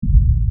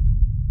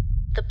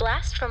The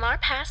Blast from Our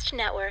Past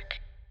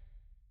Network.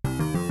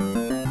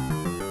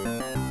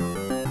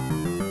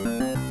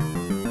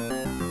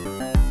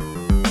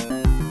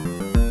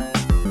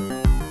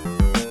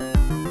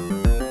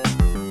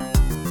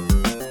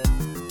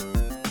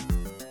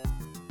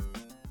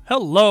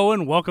 Hello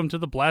and welcome to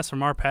the Blast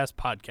from Our Past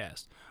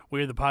podcast.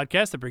 We're the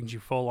podcast that brings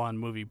you full-on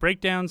movie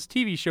breakdowns,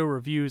 TV show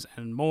reviews,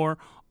 and more,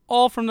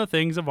 all from the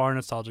things of our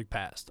nostalgic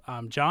past.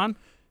 I'm John.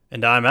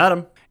 And I'm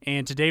Adam.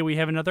 And today we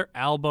have another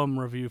album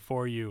review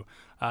for you.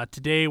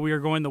 Today we are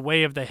going the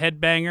way of the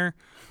headbanger.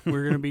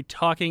 We're going to be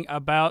talking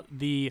about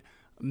the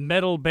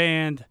metal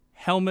band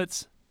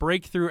Helmet's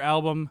breakthrough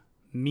album,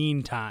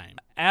 Meantime.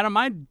 Adam,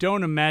 I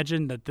don't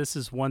imagine that this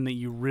is one that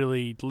you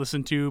really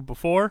listened to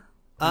before,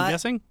 I'm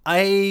guessing?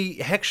 I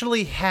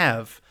actually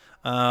have.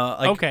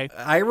 Okay.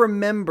 I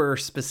remember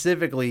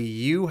specifically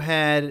you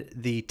had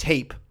the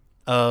tape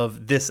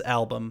of this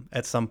album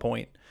at some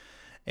point,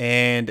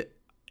 and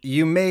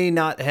you may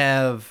not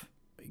have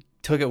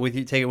take it with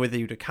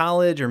you to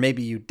college, or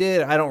maybe you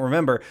did. I don't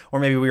remember, or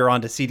maybe we were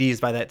on to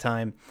CDs by that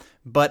time.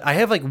 But I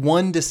have like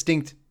one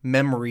distinct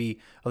memory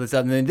of this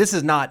album. And this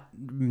is not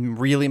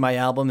really my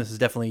album. This is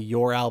definitely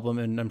your album,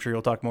 and I'm sure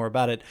you'll talk more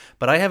about it.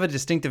 But I have a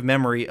distinctive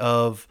memory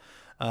of,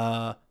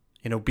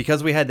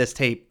 because we had this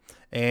tape,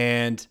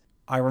 and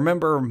I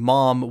remember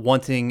Mom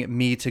wanting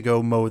me to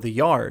go mow the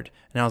yard.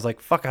 And I was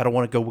like, fuck, I don't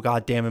want to go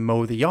goddamn and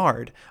mow the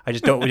yard. We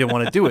didn't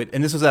want to do it.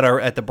 And this was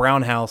at the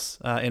Brown House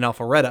in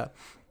Alpharetta.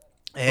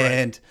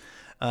 And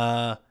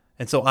right.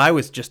 And so I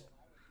was just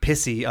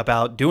pissy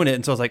about doing it.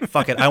 And so I was like,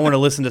 fuck it, I want to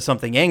listen to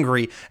something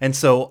angry. And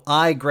so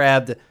I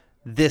grabbed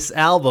this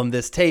album,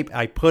 this tape,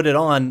 I put it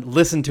on,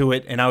 listened to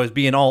it, and I was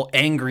being all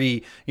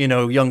angry,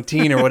 young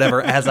teen or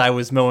whatever as I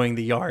was mowing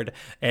the yard.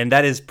 And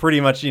that is pretty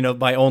much,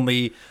 my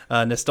only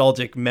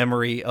nostalgic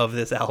memory of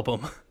this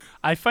album.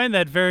 I find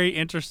that very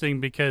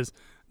interesting because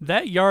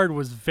that yard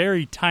was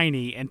very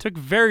tiny and took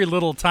very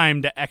little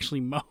time to actually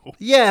mow.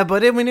 Yeah,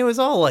 but it was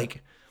all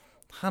like,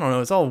 I don't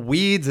know, it's all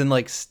weeds and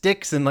like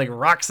sticks and like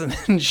rocks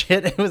and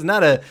shit. It was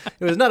not a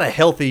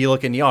healthy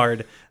looking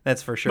yard,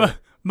 that's for sure.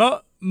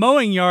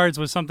 Mowing yards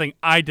was something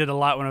I did a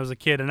lot when I was a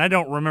kid, and I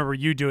don't remember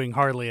you doing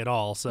hardly at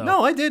all. So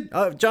no, I did,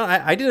 John.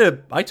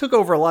 I took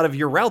over a lot of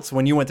your routes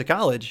when you went to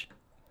college.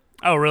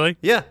 Oh, really?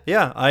 Yeah.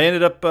 I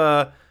ended up,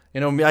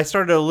 I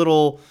started a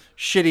little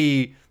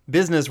shitty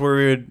business where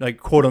we would, like,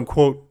 quote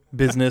unquote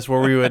business,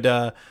 where we would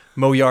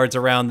mow yards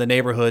around the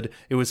neighborhood.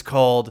 It was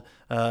called,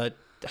 I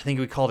think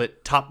we called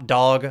it Top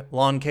Dog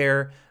Lawn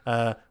Care.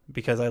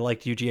 Because I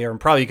liked UGA,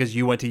 and probably because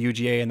you went to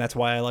UGA, and that's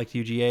why I liked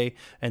UGA,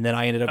 and then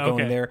I ended up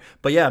going there.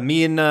 But yeah,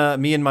 me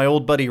and my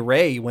old buddy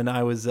Ray, when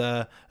I was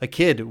a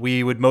kid,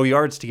 we would mow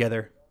yards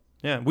together.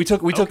 Yeah, we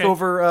took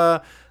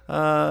over.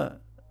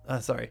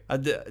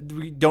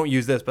 We don't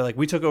use this, but like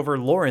we took over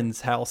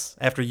Lauren's house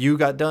after you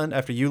got done.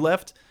 After you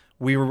left,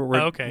 we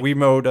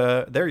mowed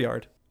their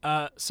yard.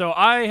 So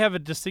I have a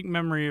distinct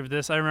memory of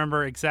this. I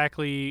remember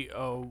exactly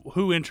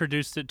who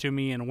introduced it to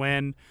me and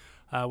when.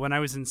 When I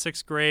was in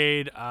 6th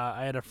grade,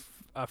 I had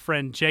a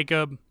friend,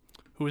 Jacob,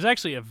 who was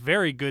actually a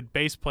very good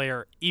bass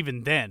player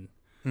even then,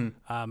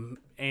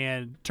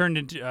 and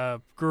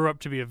grew up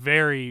to be a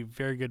very,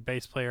 very good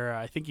bass player.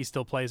 I think he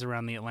still plays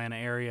around the Atlanta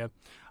area.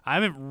 I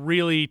haven't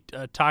really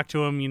talked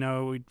to him.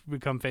 We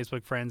become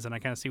Facebook friends, and I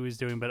kind of see what he's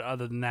doing. But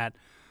other than that,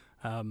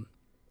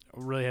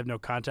 really have no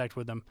contact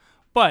with him.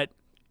 But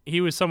he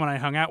was someone I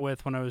hung out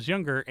with when I was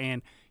younger,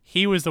 and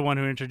he was the one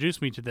who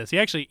introduced me to this.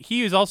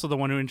 He was also the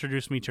one who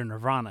introduced me to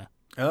Nirvana.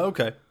 Oh,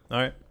 okay. All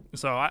right.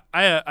 So I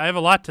have a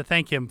lot to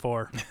thank him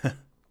for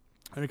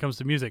when it comes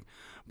to music.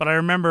 But I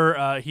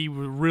remember he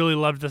really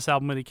loved this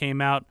album when it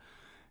came out,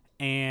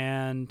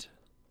 and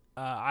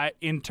I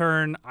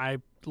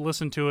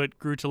listened to it,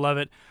 grew to love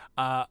it.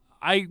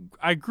 I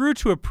grew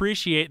to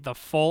appreciate the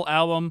full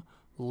album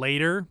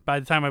later, by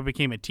the time I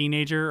became a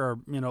teenager, or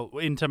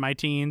into my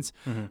teens.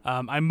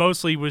 Mm-hmm. I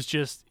mostly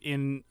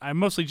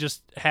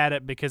just had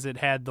it because it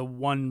had the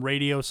one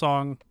radio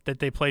song that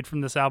they played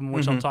from this album,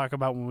 which I'll talk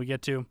about when we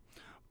get to.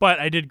 But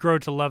I did grow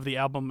to love the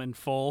album in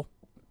full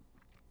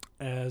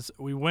as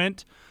we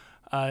went.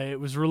 It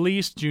was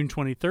released June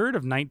 23rd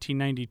of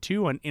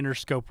 1992 on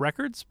Interscope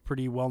Records,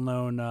 pretty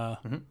well-known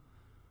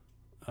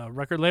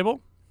record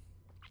label.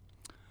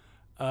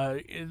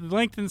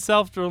 Length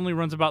itself only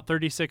runs about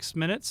 36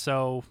 minutes,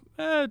 so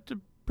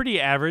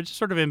pretty average,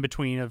 sort of in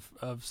between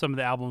of some of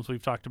the albums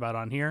we've talked about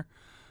on here.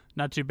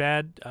 Not too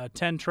bad.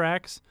 10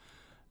 tracks.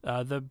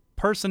 The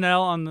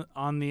personnel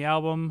on the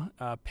album,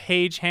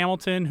 Page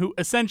Hamilton, who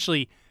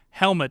essentially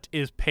Helmet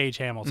is Page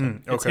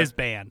Hamilton. Okay. It's his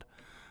band.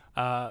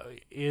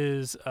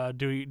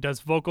 Does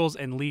vocals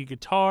and lead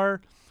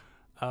guitar.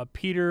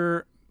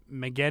 Peter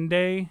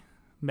Megende,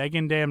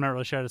 I'm not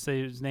really sure how to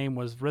say his name,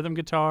 was rhythm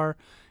guitar.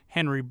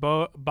 Henry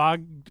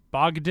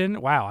Bogdan,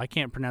 wow, I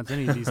can't pronounce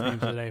any of these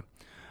names today,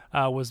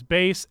 was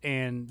bass,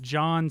 and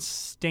John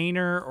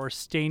Stainer or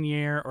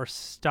Stanier or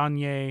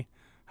Stanier,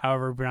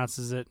 however he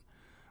pronounces it,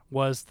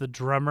 was the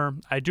drummer.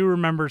 I do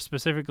remember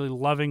specifically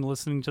loving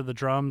listening to the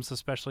drums,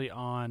 especially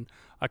on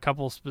a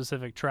couple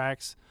specific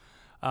tracks.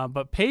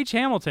 But Page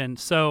Hamilton,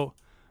 so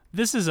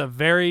this is a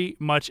very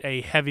much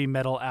a heavy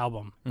metal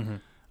album.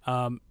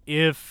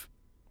 If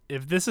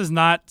this is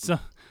not,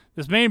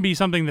 this may be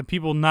something that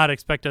people not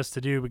expect us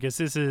to do, because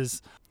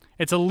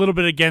it's a little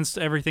bit against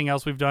everything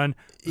else we've done.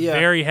 Yeah.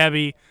 Very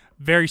heavy,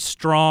 very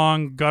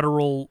strong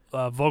guttural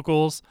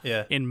vocals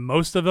in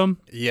most of them.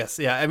 Yes,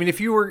 yeah. I mean, if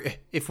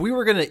we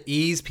were gonna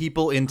ease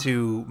people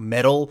into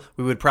metal,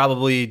 we would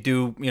probably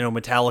do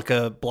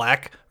Metallica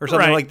Black or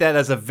something like that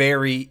as a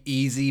very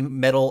easy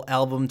metal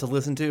album to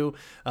listen to.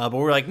 But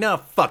we're like, no,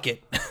 fuck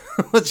it,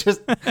 let's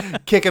just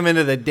kick them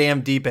into the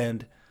damn deep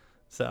end.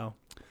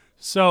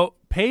 So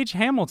Page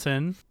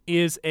Hamilton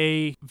is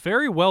a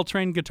very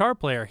well-trained guitar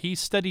player. He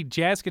studied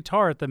jazz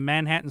guitar at the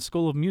Manhattan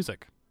School of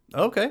Music.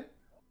 Okay.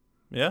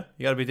 Yeah,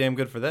 you got to be damn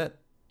good for that.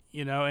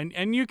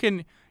 And you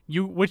can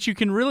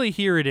really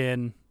hear it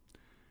in.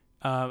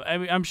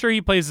 I'm sure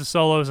he plays the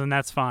solos, and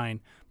that's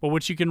fine. But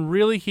what you can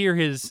really hear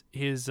his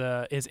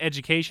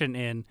education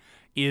in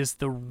is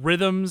the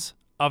rhythms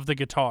of the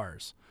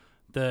guitars,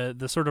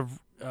 the sort of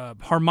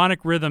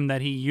harmonic rhythm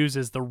that he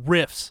uses, the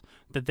riffs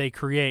that they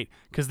create,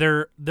 because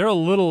they're a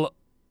little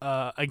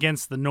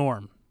against the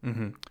norm.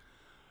 Mm-hmm.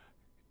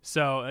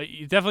 So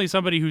definitely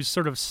somebody who's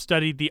sort of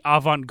studied the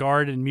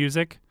avant-garde in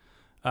music.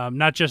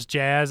 Not just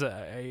jazz.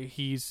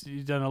 He's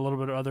done a little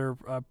bit of other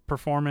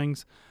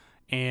performings,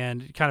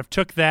 and kind of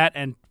took that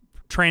and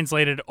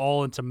translated it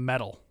all into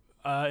metal.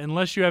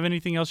 Unless you have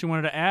anything else you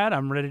wanted to add,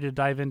 I'm ready to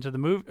dive into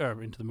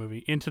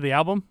the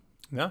album.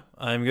 Yeah,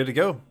 I'm good to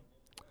go.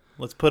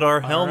 Let's put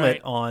our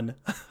helmet on.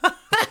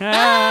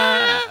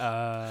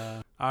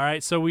 All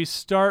right, so we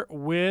start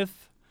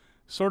with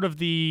sort of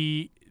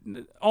the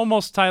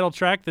almost title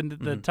track.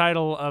 The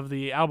title of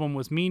the album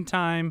was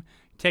Meantime,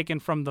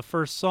 taken from the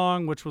first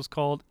song, which was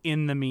called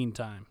In the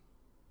Meantime.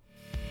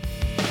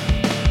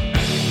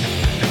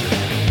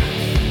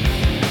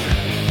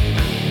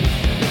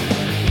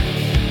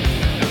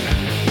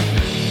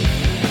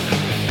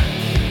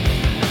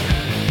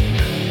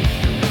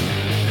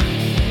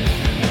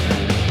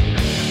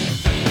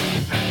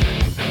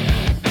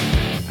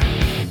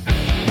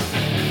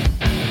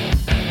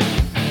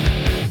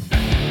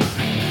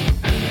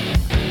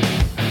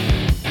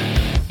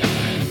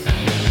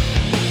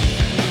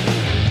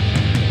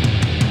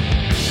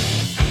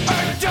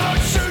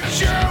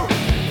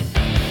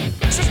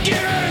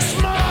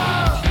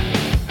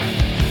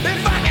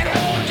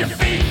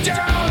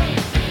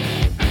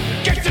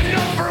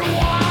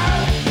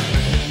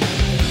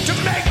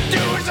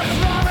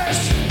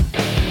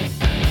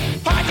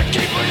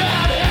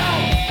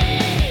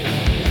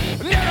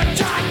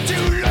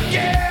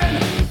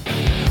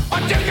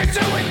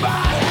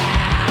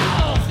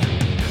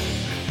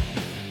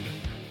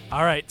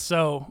 All right,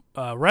 so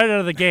right out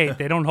of the gate,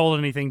 they don't hold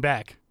anything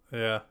back.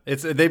 Yeah,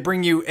 they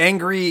bring you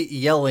angry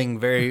yelling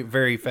very,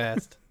 very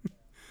fast.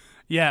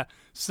 Yeah,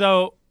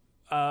 so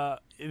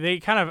they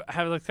kind of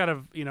have like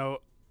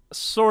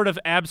sort of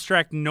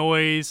abstract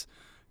noise,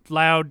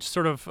 loud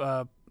sort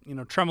of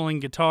trembling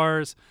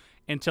guitars,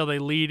 until they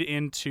lead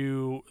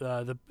into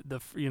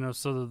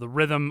the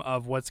rhythm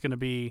of what's going to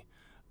be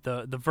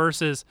the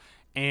verses.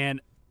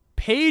 And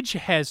Page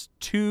has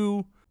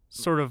two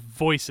sort of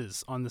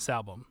voices on this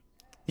album.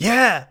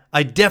 Yeah,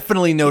 I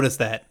definitely noticed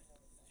that.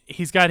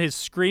 He's got his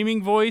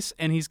screaming voice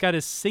and he's got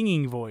his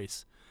singing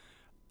voice.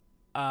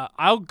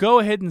 I'll go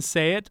ahead and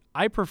say it.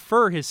 I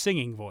prefer his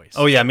singing voice.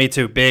 Oh, yeah, me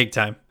too. Big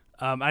time.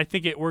 I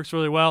think it works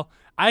really well.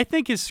 I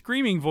think his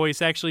screaming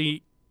voice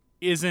actually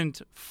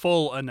isn't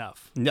full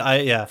enough.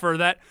 Yeah. For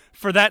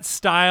that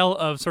style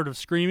of sort of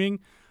screaming,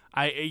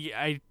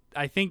 I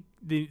think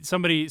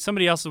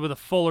somebody else with a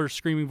fuller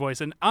screaming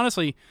voice. And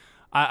honestly,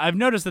 I've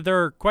noticed that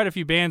there are quite a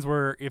few bands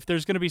where if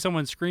there's going to be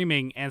someone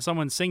screaming and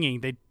someone singing,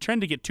 they tend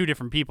to get two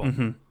different people.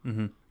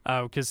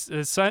 Because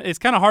it's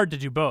kind of hard to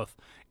do both.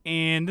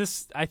 And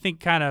this, I think,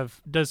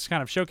 does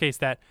showcase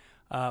that.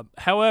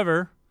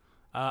 However,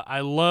 I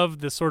love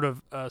the sort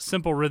of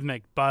simple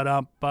rhythmic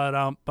ba-dum,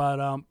 ba-dum,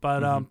 ba-dum,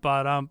 ba-dum,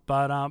 ba-dum,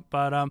 ba-dum,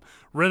 ba-dum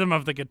rhythm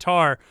of the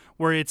guitar,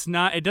 where it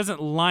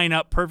doesn't line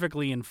up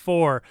perfectly in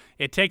 4.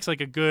 It takes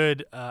like a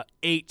good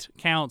 8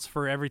 counts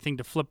for everything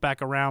to flip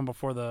back around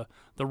before the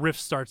riff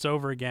starts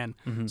over again.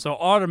 So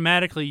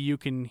automatically you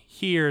can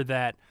hear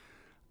that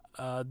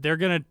they're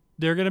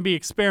gonna be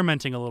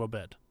experimenting a little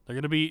bit. They're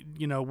gonna be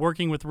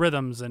working with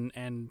rhythms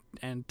and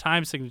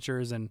time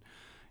signatures and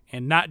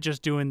not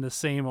just doing the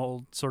same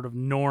old sort of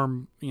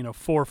norm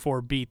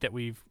 4/4 beat that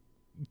we've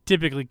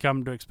typically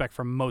come to expect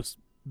from most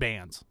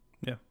bands.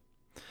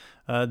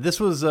 Yeah. This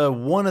was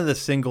one of the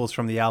singles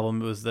from the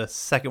album. It was the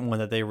second one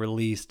that they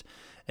released.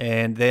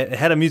 And they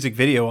had a music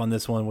video on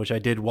this one, which I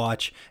did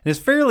watch. And it's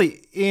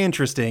fairly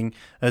interesting.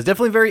 It was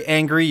definitely very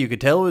angry. You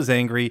could tell it was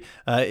angry.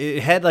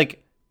 It had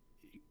like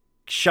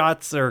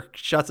shots.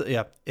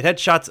 Yeah, it had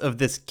shots of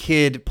this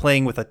kid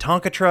playing with a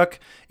Tonka truck,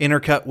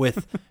 intercut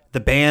with the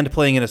band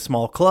playing in a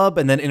small club,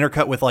 and then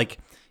intercut with like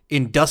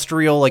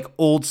industrial, like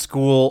old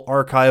school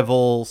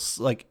archival,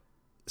 like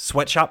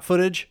sweatshop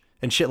footage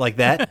and shit like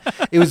that.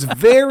 It was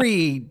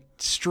very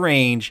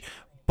strange,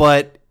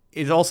 but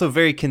is also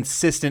very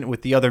consistent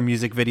with the other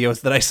music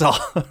videos that I saw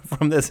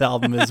from this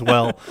album as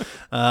well.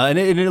 And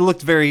it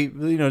looked very,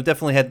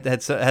 definitely had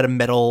a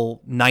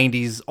metal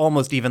 90s,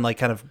 almost even like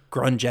kind of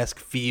grunge-esque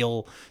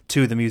feel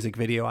to the music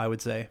video, I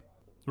would say.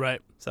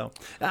 Right. So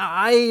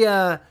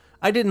I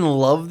didn't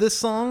love this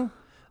song.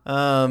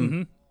 I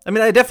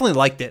mean, I definitely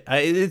liked it.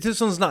 This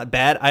one's not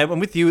bad. I'm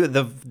with you.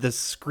 The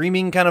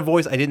screaming kind of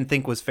voice I didn't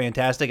think was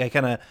fantastic. I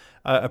kind of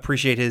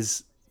appreciate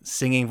his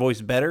singing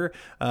voice better.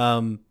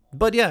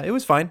 But yeah, it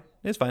was fine.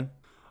 It's fine.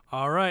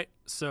 All right.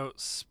 So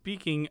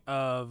speaking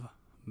of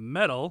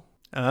metal,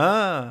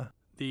 the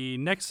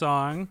next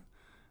song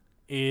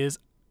is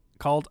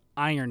called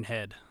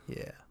Ironhead.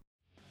 Yeah.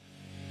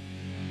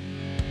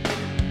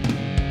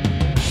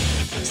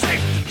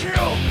 Safe to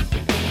kill.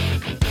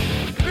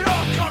 It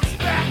all comes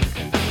back.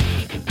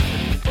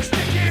 We're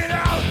sticking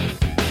out.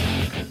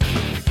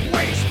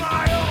 Wage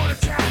my own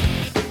attack.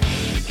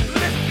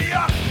 Lift me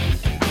up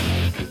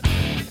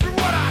from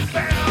what I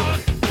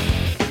found.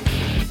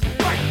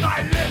 Bite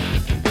my lip.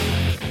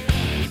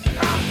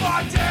 How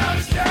far down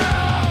is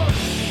down?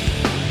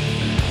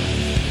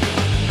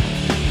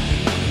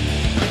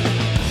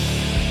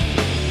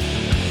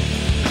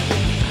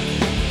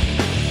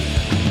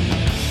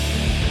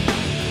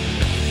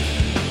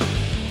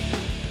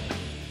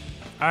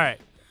 All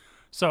right.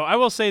 So I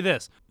will say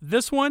this.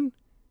 This one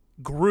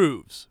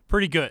grooves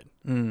pretty good.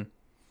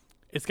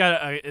 It's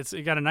got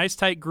a nice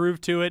tight groove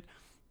to it.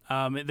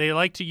 They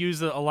like to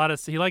use a lot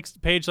of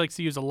Page likes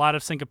to use a lot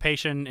of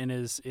syncopation in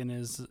his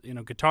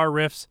guitar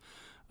riffs.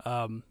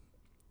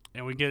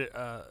 And we get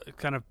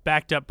kind of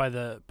backed up by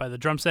the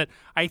drum set.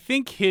 I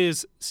think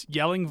his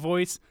yelling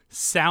voice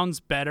sounds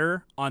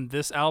better on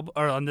this album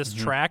or on this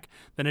track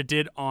than it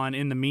did on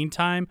In the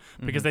Meantime,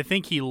 because I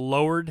think he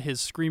lowered his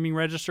screaming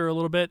register a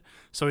little bit.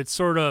 So it's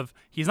sort of,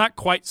 he's not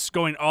quite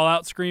going all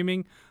out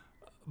screaming,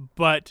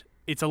 but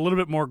it's a little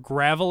bit more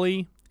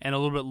gravelly and a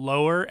little bit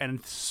lower,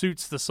 and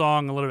suits the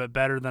song a little bit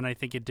better than I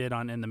think it did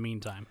on In the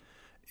Meantime.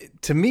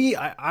 To me,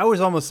 I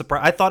was almost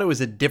surprised. I thought it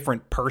was a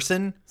different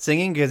person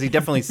singing, because he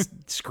definitely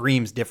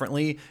screams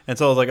differently. And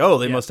so I was like, oh,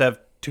 they must have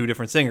two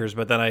different singers.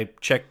 But then I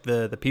checked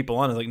the people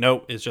on. I was like,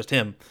 no, it's just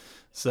him.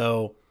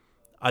 So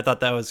I thought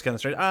that was kind of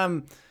strange.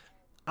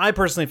 I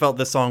personally felt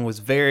this song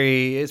was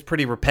it's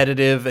pretty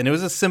repetitive, and it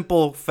was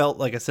felt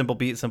like a simple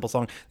beat, simple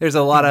song. There's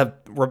a lot of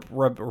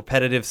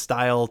repetitive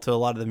style to a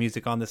lot of the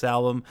music on this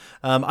album.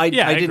 I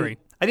agree.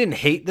 I didn't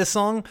hate this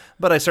song,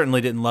 but I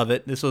certainly didn't love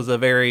it. This was a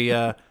very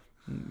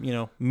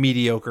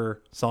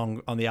mediocre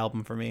song on the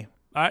album for me.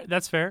 All right,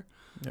 that's fair.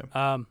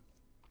 Yeah.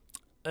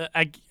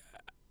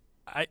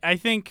 I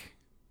think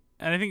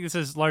this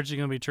is largely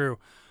going to be true,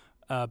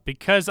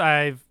 because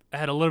I've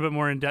had a little bit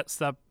more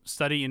in-depth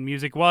study in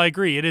music. While I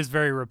agree it is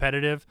very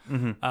repetitive,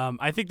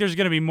 I think there's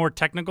going to be more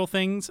technical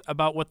things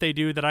about what they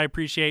do that I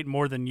appreciate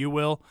more than you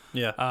will.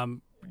 Yeah.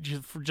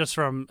 Just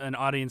from an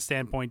audience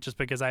standpoint, just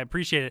because I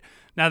appreciate it.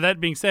 Now, that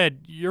being said,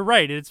 you're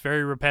right. It's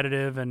very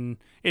repetitive, and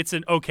it's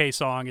an okay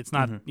song. It's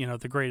not,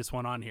 the greatest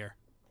one on here.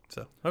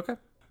 So, okay.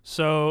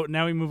 So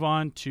now we move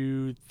on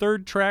to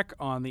third track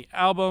on the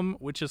album,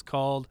 which is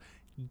called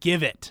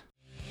Give It.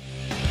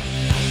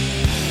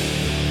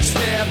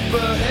 Step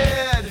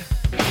ahead.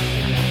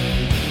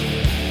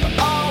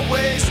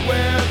 Always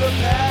wear the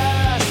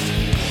past.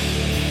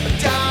 A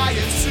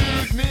diet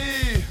suit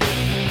me.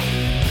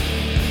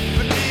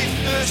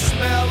 Beneath the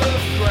smell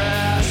of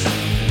grass.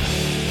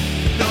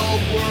 No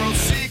world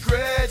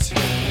secret.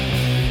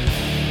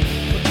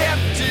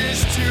 Kept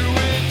is too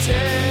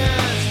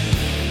intense.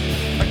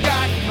 I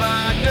got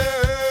my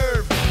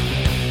nerve.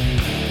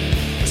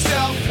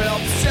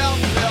 Self-help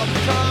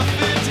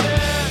confidence.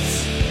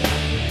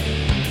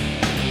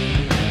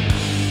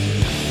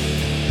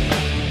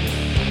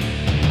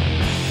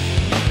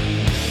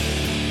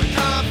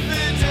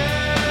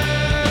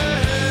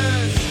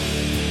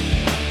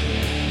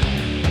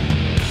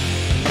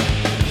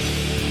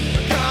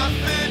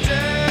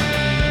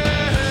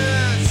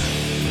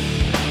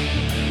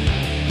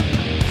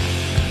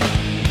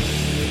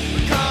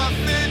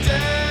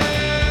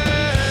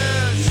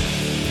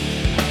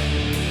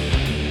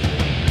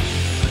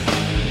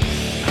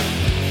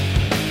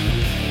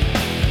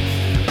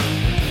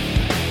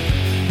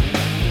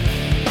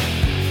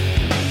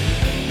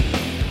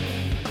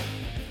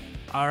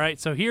 All right,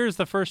 so here's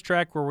the first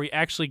track where we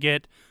actually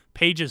get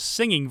Page's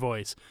singing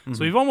voice.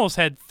 So we've almost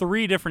had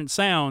three different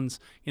sounds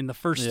in the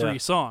first three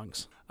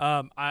songs.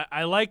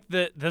 I like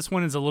that this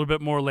one is a little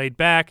bit more laid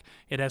back.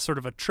 It has sort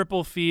of a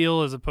triple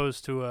feel as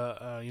opposed to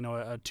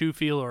a two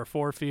feel or a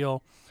four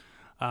feel.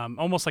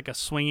 Almost like a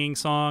swinging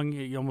song.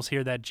 You almost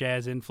hear that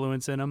jazz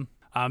influence in them.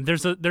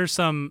 There's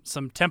some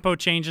tempo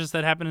changes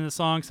that happen in the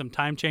song, some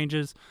time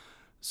changes.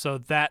 So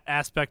that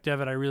aspect of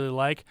it I really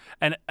like.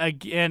 And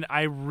again,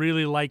 I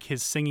really like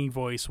his singing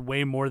voice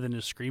way more than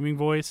his screaming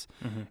voice.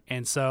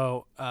 And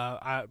so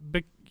I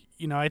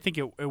think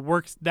it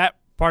works. That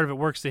part of it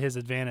works to his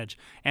advantage.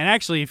 And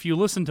actually, if you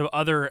listen to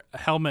other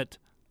Helmet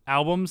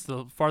albums,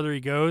 the farther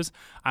he goes,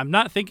 I'm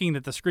not thinking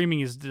that the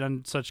screaming has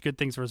done such good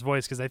things for his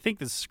voice, because I think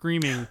the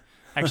screaming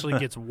actually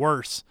gets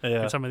worse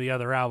Yeah. in some of the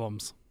other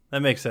albums.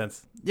 That makes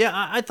sense. Yeah,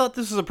 I thought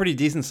this was a pretty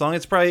decent song.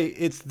 It's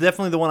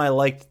definitely the one I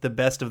liked the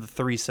best of the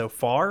three so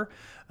far.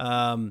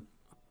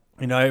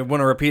 I want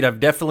to repeat, I've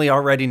definitely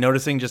already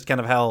noticing just kind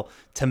of how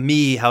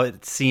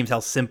it seems how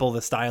simple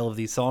the style of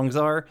these songs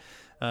are,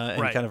 and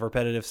Right. kind of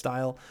repetitive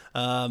style.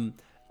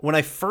 When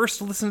I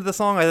first listened to the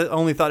song, I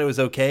only thought it was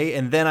okay,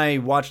 and then I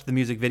watched the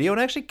music video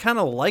and actually kind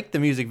of liked the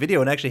music video,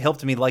 and actually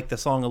helped me like the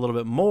song a little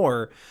bit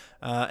more.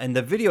 And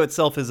the video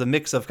itself is a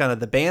mix of kind of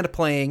the band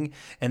playing,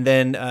 and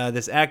then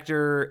this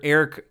actor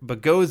Eric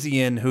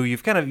Bogosian, who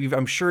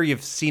I'm sure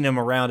you've seen him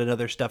around in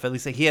other stuff. At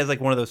least he has like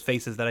one of those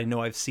faces that I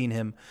know I've seen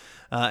him.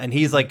 And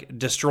he's like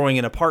destroying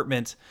an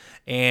apartment,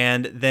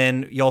 and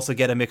then you also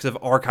get a mix of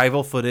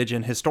archival footage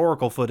and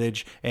historical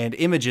footage and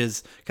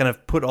images kind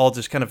of put all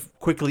just kind of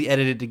quickly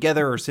edited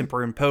together or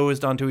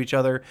superimposed onto each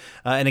other,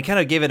 and it kind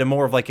of gave it a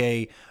more of like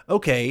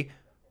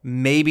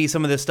maybe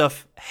some of this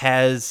stuff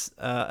has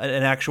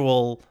an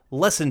actual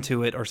lesson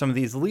to it, or some of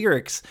these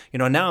lyrics,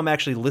 now I'm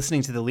actually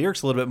listening to the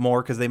lyrics a little bit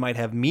more because they might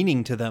have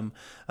meaning to them,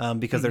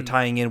 because they're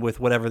tying in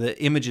with whatever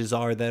the images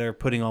are that are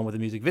putting on with the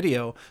music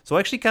video. So I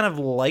actually kind of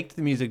liked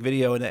the music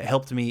video, and it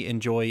helped me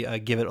enjoy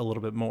Give It a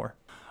little bit more.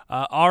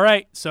 All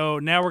right, so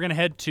now we're going to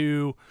head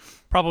to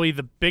probably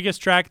the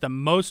biggest track, the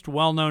most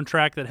well-known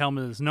track that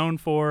Helmet is known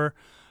for.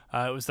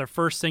 It was their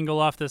first single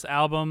off this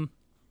album.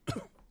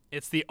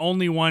 It's the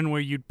only one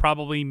where you'd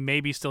probably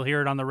maybe still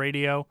hear it on the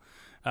radio,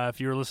 if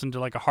you were listening to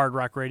like a hard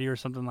rock radio or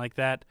something like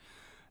that.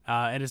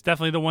 And it's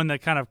definitely the one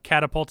that kind of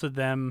catapulted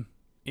them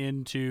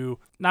into,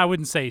 I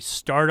wouldn't say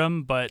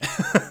stardom, but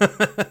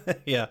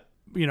Yeah.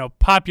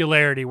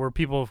 Popularity, where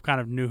people kind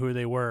of knew who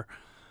they were.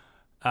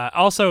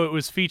 Also, it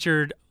was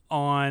featured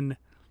on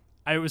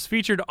the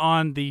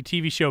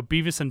TV show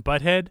Beavis and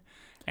Butthead.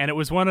 And it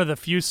was one of the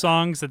few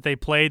songs that they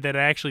played that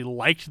I actually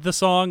liked the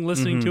song,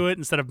 listening to it,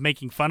 instead of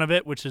making fun of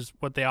it, which is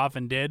what they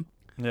often did.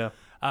 Yeah.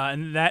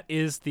 And that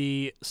is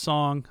the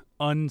song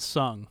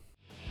Unsung.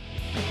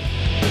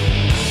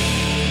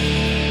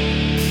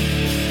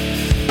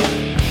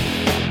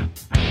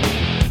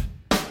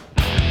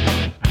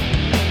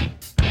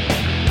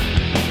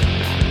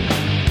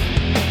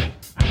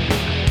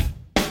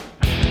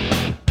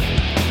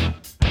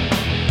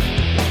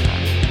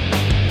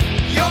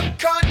 Your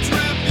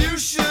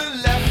contribution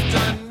left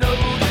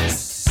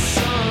unnoticed.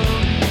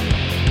 Some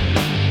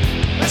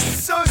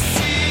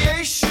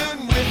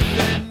association with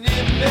an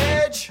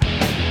image.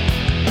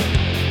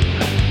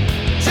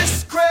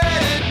 Just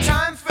credit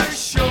time for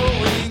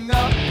showing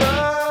up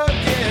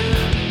again.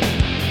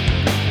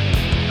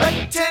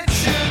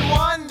 Attention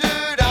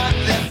wandered,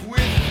 I'm left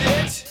with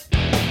it.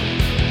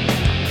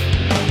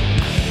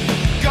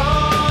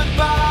 Gone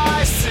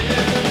by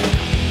sin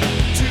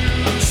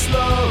too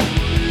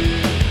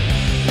slowly.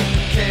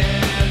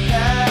 Can't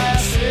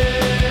pass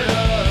it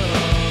up.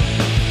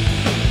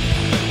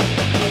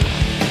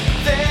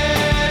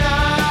 Then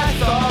I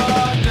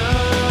thought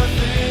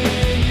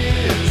nothing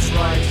is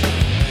right.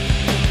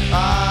 I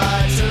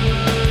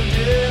turned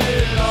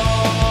it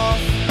off.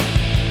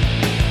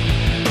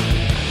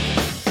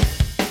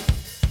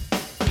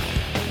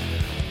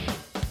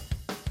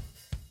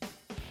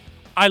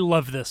 I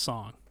love this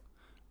song.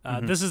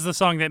 This is the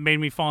song that made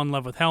me fall in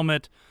love with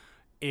Helmet.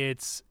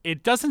 It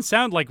doesn't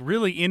sound like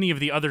really any of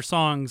the other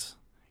songs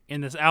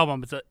in this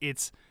album.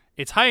 It's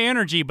high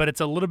energy, but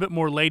it's a little bit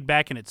more laid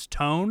back in its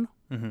tone.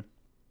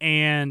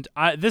 And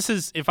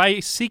if I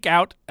seek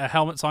out a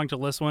Helmet song to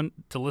listen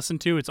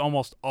to, it's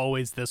almost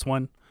always this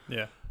one.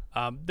 Yeah.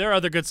 There are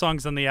other good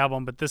songs on the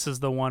album, but this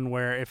is the one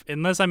where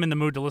unless I'm in the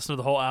mood to listen to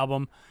the whole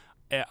album,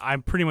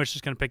 I'm pretty much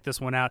just going to pick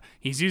this one out.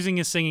 He's using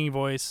his singing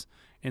voice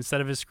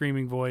instead of his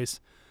screaming voice.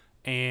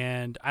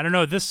 And I don't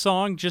know, this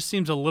song just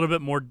seems a little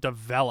bit more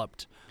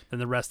developed than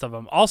the rest of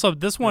them. Also,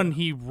 this one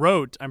he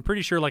wrote, I'm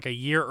pretty sure, like a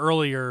year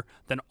earlier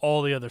than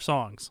all the other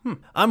songs.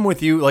 I'm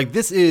with you. Like,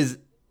 this is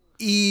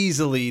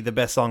easily the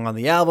best song on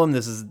the album.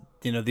 This is,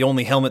 the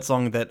only Helmet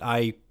song that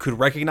I could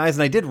recognize,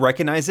 and I did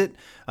recognize it.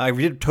 I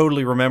did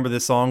totally remember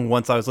this song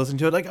once I was listening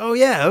to it. Like, oh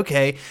yeah,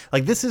 okay.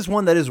 Like, this is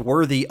one that is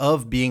worthy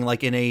of being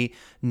like in a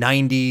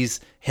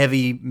 90s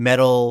heavy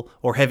metal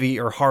or heavy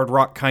or hard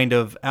rock kind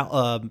of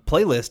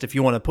playlist. If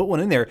you want to put one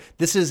in there,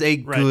 this is a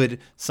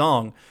good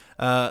song.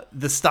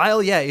 The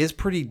style, is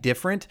pretty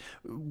different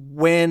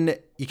when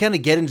you kind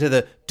of get into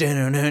the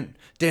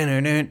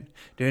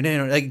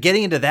like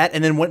getting into that,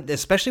 and then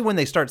especially when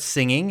they start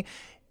singing,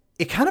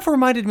 it kind of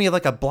reminded me of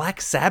like a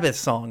Black Sabbath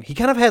song. He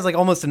kind of has like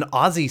almost an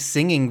Ozzy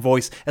singing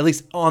voice, at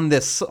least on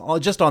this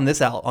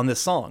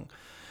song.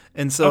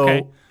 And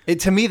so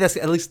to me, that's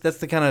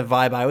the kind of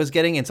vibe I was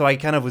getting, and so I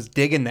kind of was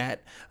digging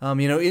that.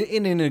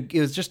 It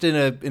was just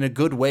in a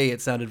good way.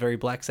 It sounded very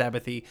Black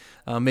Sabbath-y,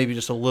 maybe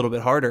just a little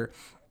bit harder.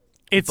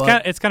 It's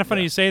kind of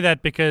funny you say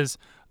that, because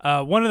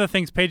one of the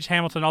things Page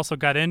Hamilton also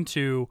got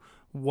into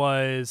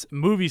was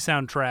movie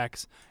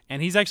soundtracks,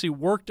 and he's actually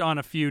worked on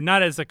a few,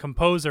 not as a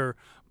composer,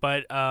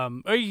 but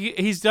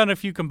he's done a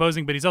few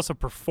composing, but he's also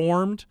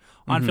performed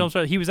on films.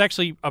 He was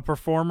actually a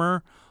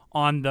performer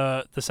on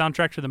the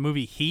soundtrack to the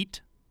movie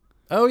Heat.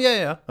 Oh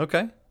yeah.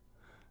 Okay.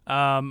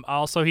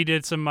 Also, he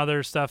did some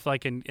other stuff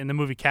like in the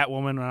movie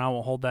Catwoman, and I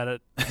won't hold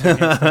that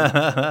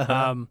against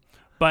him.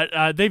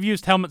 But they've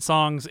used Helmet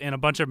songs in a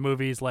bunch of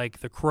movies like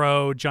The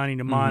Crow, Johnny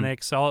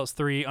Mnemonic, Solace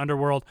 3,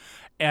 Underworld.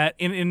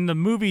 In the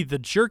movie The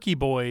Jerky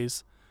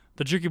Boys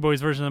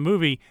version of the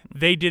movie,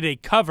 they did a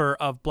cover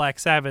of Black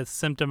Sabbath's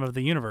 "Symptom of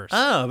the Universe."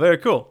 Oh, very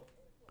cool.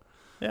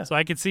 Yeah. So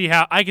I could see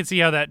how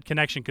that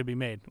connection could be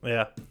made.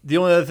 Yeah. The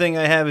only other thing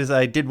I have is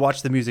I did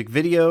watch the music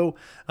video,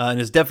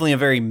 and it's definitely a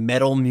very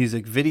metal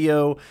music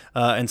video.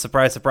 And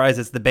surprise, surprise,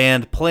 it's the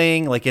band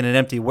playing like in an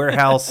empty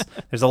warehouse.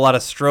 There's a lot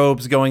of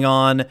strobes going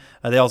on.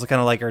 They also kind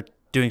of like are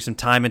doing some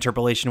time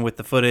interpolation with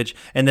the footage,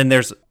 and then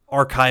there's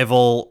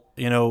archival,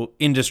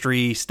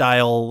 industry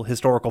style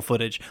historical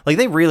footage. Like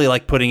they really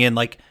like putting in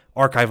like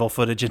archival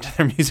footage into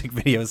their music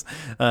videos.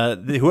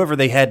 Whoever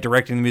they had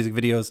directing the music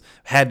videos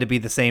had to be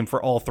the same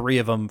for all three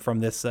of them from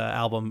this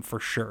album for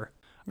sure.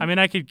 I mean,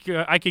 I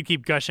could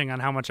keep gushing on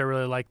how much I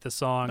really like the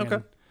song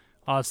and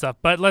all that stuff,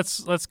 but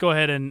let's go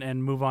ahead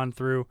and move on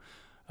through.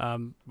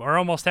 We're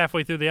almost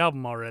halfway through the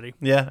album already.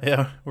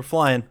 Yeah, we're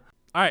flying.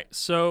 All right,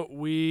 so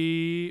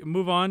we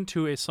move on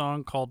to a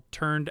song called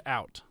 "Turned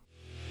Out."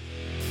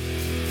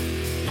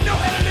 You know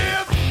how to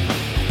live,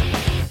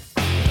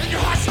 and your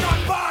heart's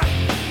not by.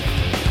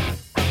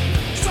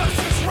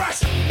 Substance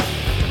rush,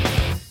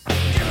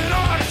 give it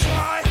all a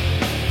try.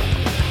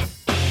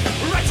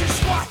 Wretched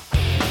squat,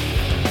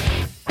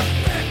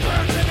 and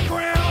burn to the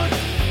ground.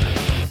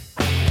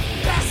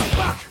 Pass the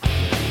buck,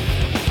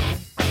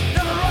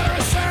 never utter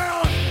a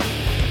sound.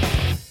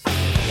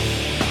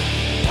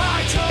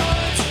 High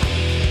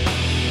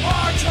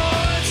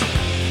times,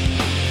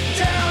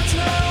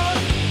 downtown,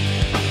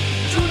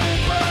 to the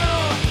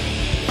ground.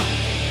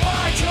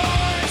 High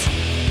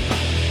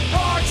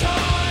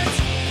times,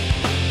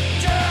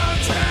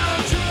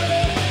 downtown to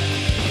the.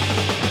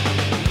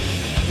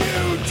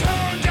 You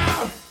turned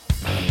out,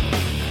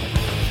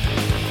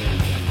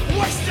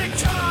 wasting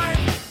time.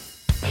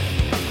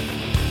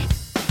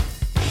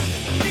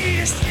 Need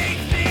to escape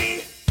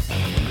me,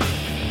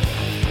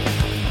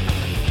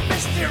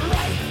 missed it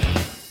right.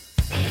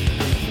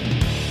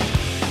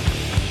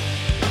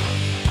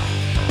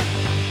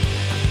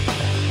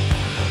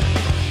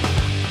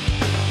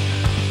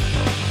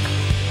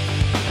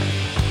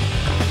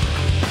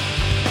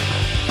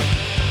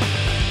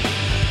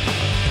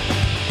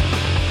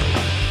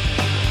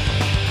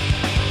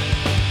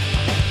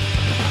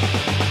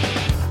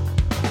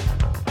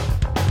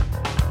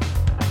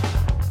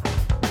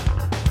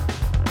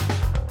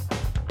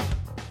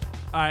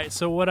 All right,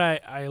 so what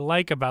I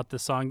like about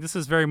this song, this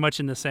is very much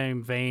in the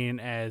same vein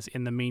as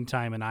In the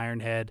Meantime and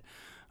Ironhead.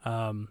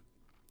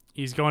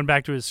 He's going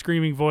back to his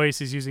screaming voice.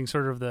 He's using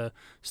sort of the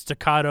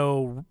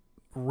staccato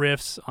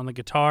riffs on the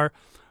guitar,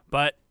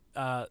 but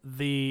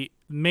the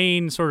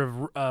main sort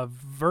of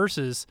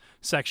verses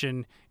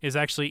section is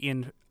actually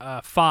in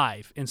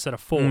 5 instead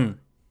of 4.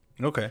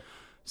 Okay.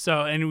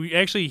 So, and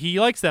he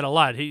likes that a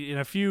lot. He in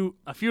a few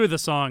of the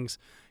songs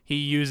he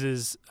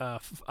uses a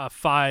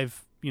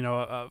 5,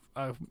 a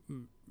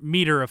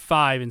meter of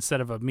 5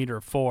 instead of a meter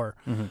of 4,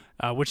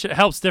 which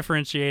helps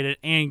differentiate it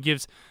and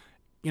gives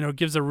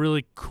a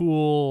really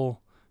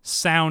cool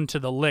sound to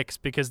the licks,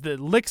 because the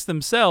licks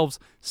themselves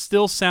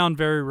still sound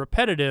very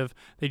repetitive.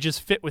 They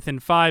just fit within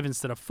 5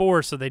 instead of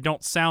 4, so they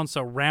don't sound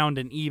so round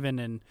and even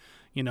and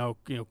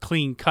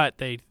clean cut.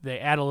 They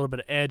add a little bit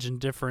of edge and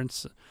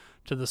difference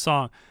to the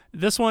song.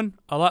 This one,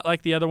 a lot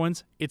like the other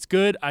ones, it's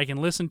good. I can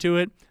listen to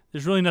it.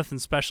 There's really nothing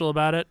special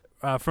about it.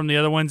 From the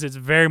other ones, it's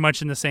very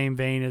much in the same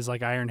vein as like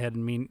Ironhead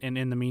and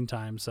In the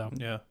Meantime. So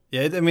yeah.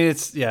 I mean,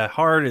 it's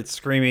hard. It's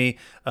screamy.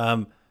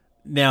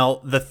 Now,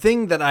 the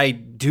thing that I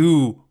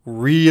do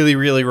really,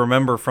 really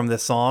remember from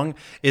this song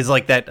is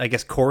like that, I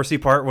guess,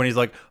 chorusy part when he's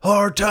like,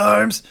 hard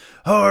times,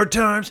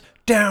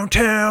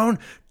 downtown,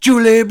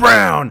 Julie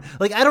Brown.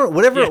 Like, I don't,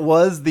 whatever it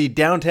was, the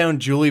downtown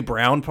Julie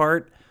Brown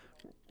part.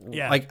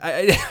 Yeah. Like,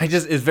 I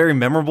just, is very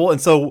memorable.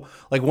 And so,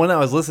 like, when I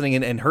was listening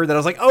and heard that, I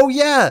was like, oh,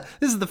 yeah,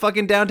 this is the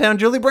fucking downtown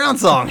Julie Brown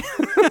song.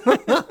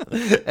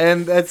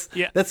 And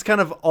that's kind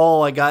of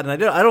all I got.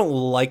 And I don't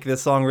like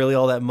this song really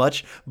all that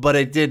much, but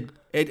it did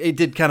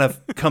kind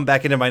of come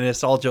back into my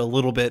nostalgia a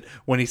little bit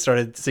when he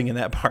started singing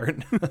that part.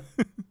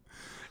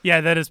 Yeah,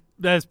 that is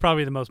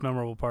probably the most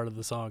memorable part of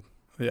the song.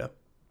 Yeah.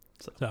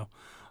 So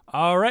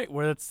all right,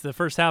 well, that's the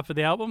first half of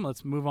the album.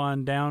 Let's move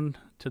on down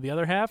to the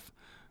other half.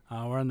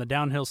 We're on the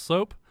downhill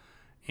slope,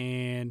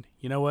 and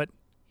you know what?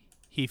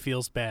 He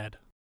feels bad.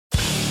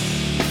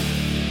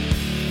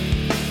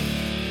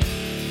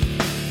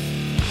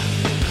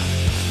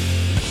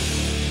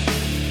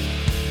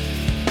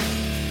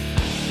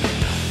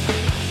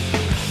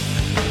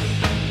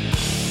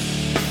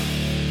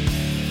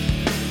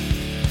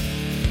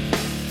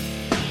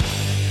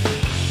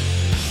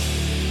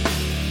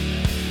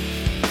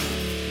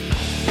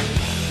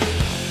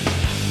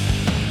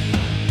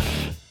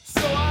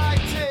 So I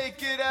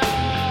take it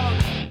out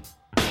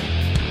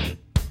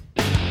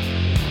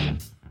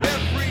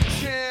every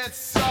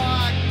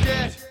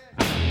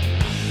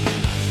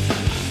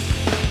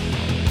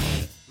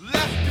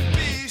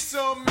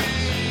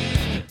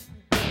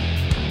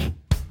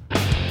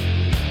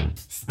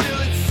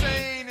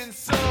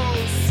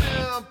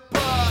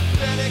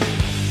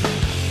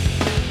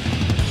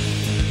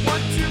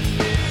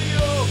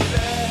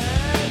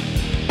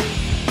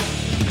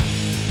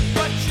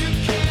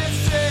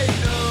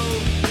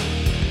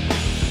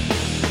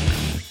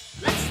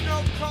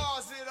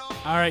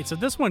All right, so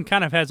this one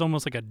kind of has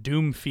almost like a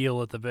doom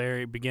feel at the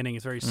very beginning.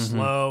 It's very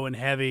slow and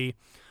heavy,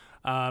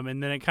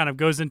 and then it kind of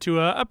goes into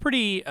a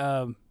pretty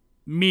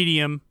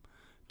medium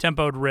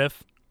tempoed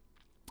riff,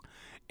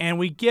 and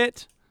we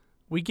get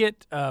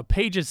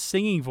Paige's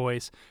singing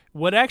voice.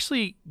 What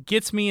actually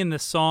gets me in the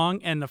song,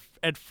 and the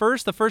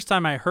first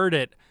time I heard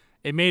it,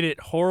 it made it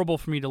horrible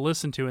for me to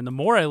listen to, and the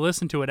more I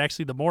listen to it,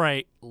 actually, the more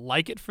I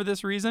like it for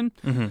this reason.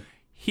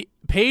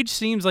 Paige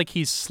seems like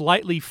he's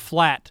slightly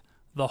flat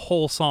the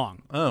whole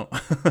song. Oh,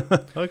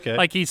 okay.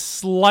 Like he's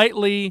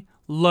slightly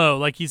low.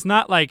 Like he's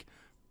not like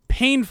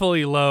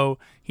painfully low.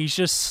 He's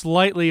just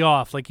slightly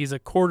off. Like he's a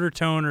quarter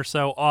tone or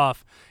so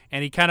off,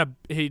 and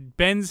he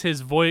bends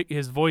his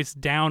voice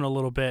down a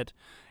little bit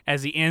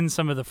as he ends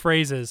some of the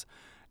phrases.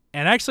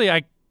 And actually,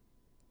 I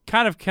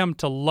kind of come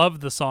to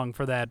love the song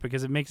for that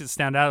because it makes it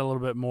stand out a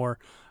little bit more.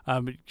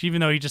 Even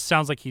though he just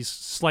sounds like he's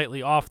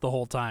slightly off the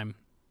whole time.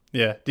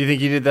 Yeah. Do you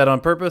think he did that on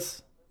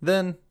purpose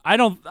then? I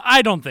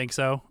don't think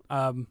so.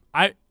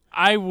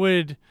 I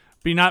would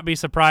not be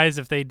surprised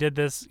if they did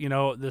this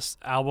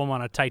album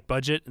on a tight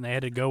budget and they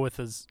had to go with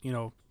his,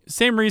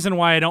 same reason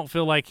why I don't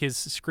feel like his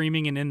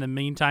Screaming and In the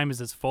Meantime is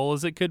as full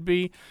as it could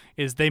be,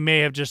 is they may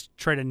have just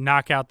tried to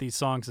knock out these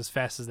songs as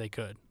fast as they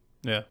could.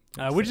 Yeah.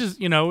 Which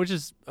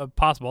is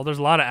possible. There's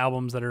a lot of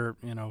albums that are,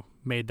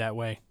 made that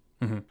way.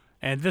 Mm-hmm.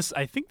 And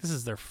I think this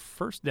is their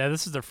first. Yeah,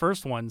 this is their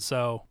first one.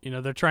 So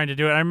they're trying to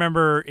do it. I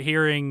remember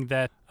hearing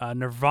that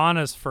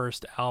Nirvana's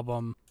first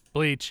album,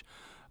 Bleach,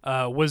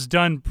 was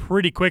done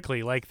pretty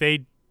quickly. Like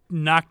they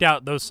knocked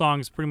out those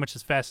songs pretty much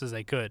as fast as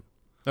they could.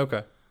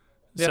 Okay.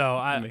 Yeah,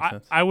 So that makes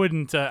sense. I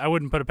wouldn't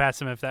put it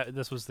past him if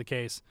this was the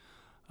case.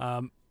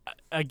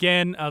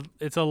 Again,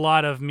 it's a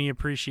lot of me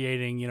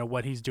appreciating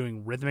what he's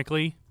doing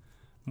rhythmically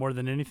more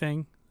than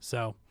anything.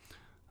 So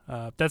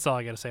that's all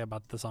I got to say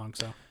about the song.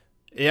 So.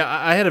 Yeah,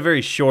 I had a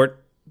very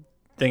short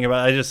thing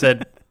about it. I just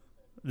said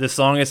this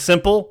song is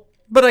simple,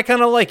 but I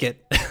kind of like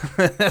it.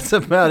 That's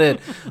about it.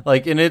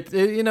 Like, and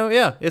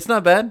it's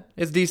not bad.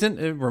 It's decent.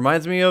 It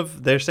reminds me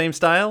of their same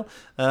style.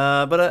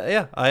 But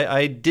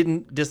I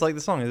didn't dislike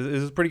the song. It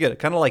was pretty good. I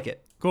kind of like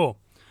it. Cool.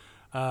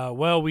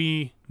 Well,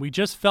 we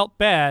just felt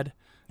bad,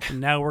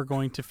 and now we're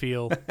going to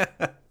feel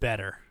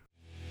better.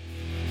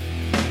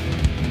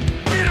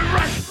 Get it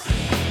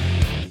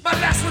right. My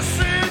last one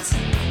sins.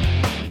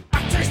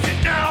 I taste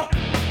it now.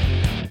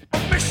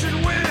 Mission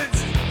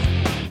wins.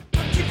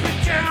 I keep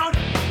it down.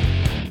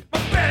 My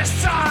better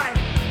side.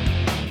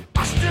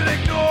 I still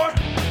ignore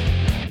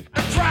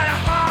and try to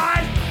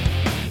hide.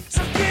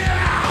 So get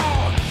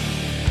out.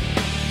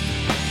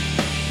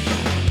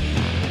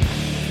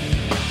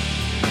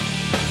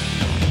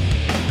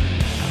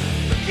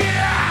 Get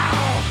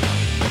out.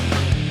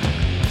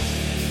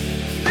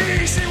 The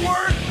easy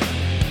word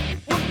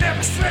will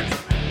never slip.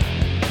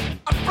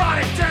 I brought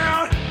it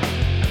down.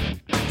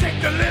 Take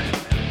the lip.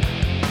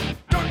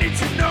 Don't need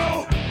to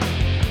know.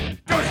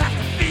 Don't have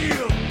to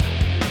feel.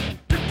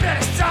 The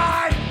better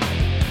side.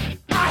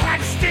 I had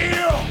to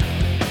steal.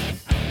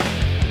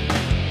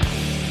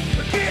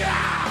 Get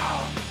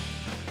out.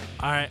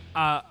 All right.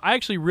 I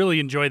actually really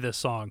enjoy this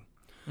song.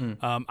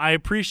 I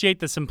appreciate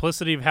the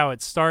simplicity of how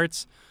it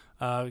starts.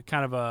 Kind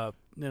of a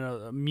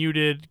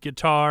muted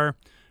guitar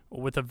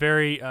with a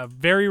very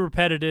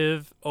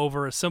repetitive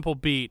over a simple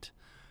beat.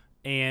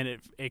 And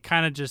it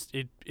kind of just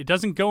it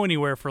doesn't go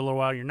anywhere for a little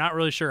while. You're not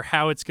really sure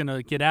how it's going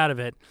to get out of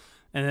it,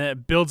 and then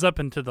it builds up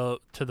into the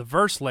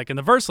verse lick. And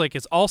the verse lick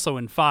is also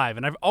in 5.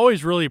 And I've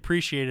always really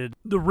appreciated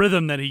the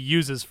rhythm that he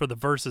uses for the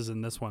verses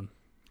in this one.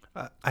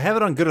 I have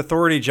it on good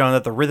authority, John,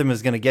 that the rhythm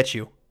is going to get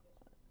you.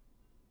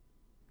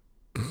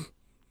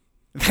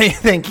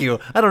 Thank you.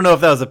 I don't know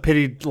if that was a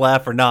pity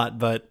laugh or not,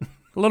 but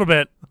A little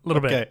bit.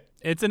 Okay.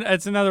 It's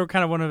another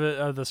kind of one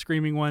of the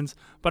screaming ones,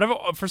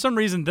 but for some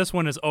reason this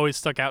one has always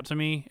stuck out to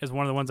me as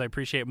one of the ones I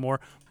appreciate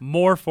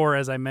more for,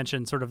 as I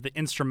mentioned, sort of the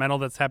instrumental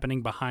that's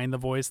happening behind the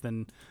voice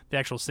than the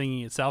actual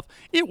singing itself.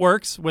 It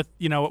works with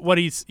what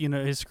he's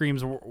his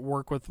screams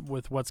work with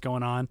what's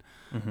going on,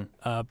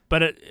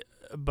 but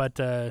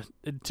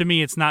to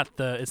me it's not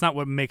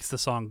what makes the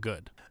song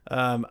good.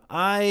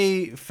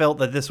 I felt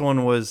that this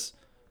one was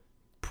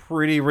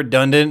pretty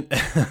redundant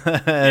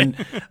and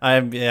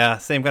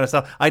same kind of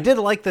stuff. I did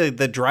like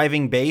the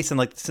driving bass and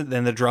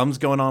the drums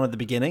going on at the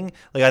beginning.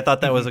 Like I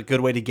thought that was a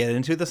good way to get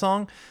into the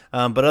song.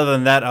 But other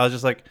than that, I was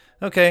just like,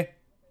 okay,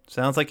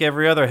 sounds like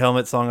every other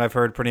Helmet song I've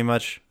heard pretty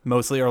much,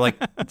 mostly, or like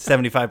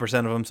 75%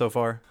 of them so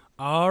far.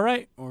 All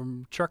right, we're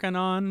trucking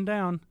on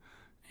down,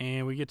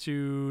 and we get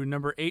to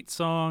number 8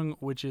 song,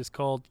 which is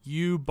called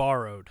You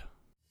Borrowed.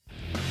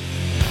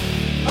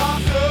 I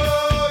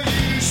know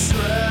you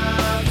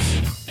strapped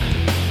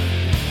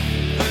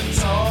and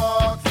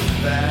talk the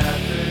bad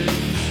things.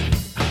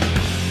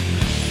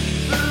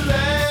 The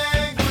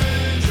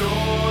language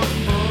or the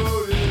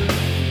motive,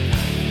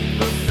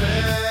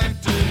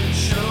 perfected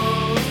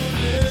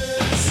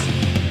showiness,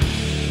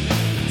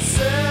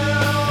 self-imitating,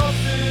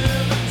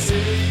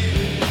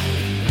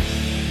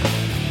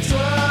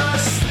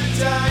 trust the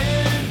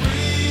dying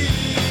breed.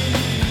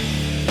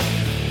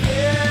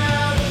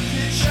 Yeah, the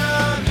pitch I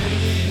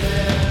made.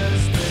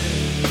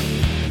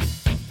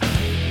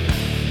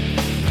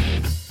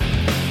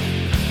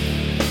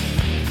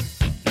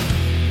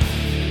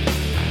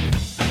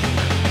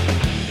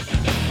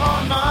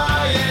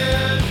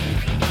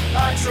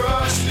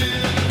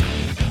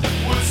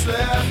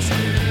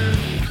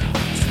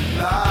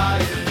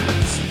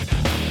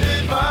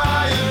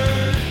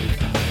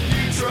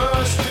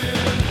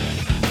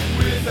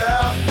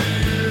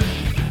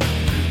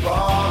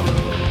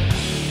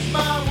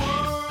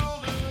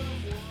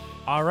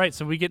 All right,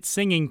 so we get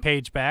singing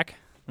Page back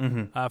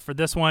for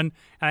this one,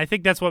 and I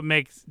think that's what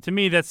makes, to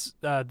me, that's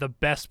the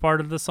best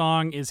part of the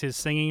song is his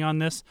singing on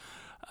this.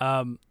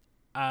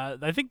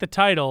 I think the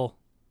title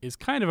is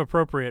kind of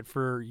appropriate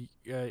for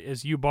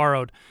as You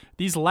Borrowed.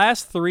 These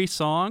last 3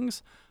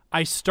 songs,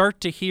 I start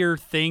to hear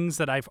things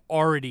that I've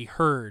already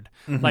heard,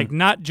 like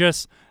not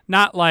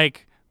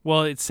like,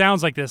 well, it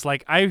sounds like this.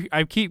 Like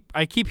I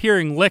keep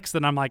hearing licks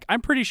that I'm like,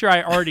 I'm pretty sure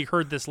I already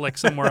heard this lick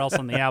somewhere else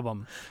on the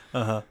album.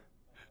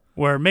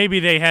 Where maybe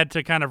they had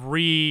to kind of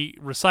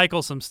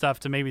recycle some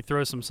stuff to maybe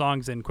throw some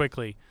songs in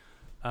quickly.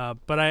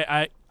 But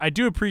I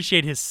do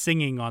appreciate his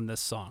singing on this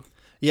song.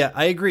 Yeah,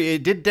 I agree.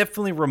 It did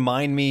definitely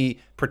remind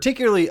me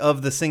particularly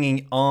of the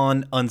singing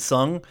on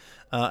Unsung.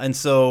 And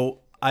so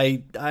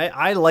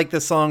I like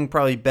this song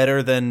probably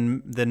better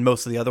than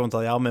most of the other ones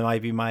on the album. It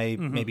might be my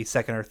maybe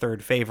second or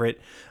third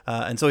favorite.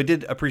 And so I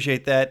did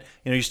appreciate that.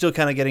 You're still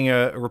kind of getting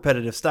a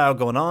repetitive style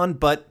going on,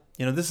 but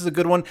this is a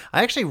good one.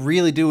 I actually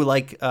really do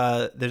like,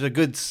 there's a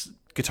good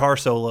guitar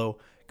solo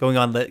going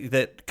on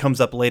that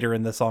comes up later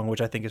in the song,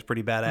 which I think is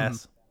pretty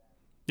badass.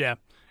 Yeah,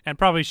 and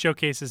probably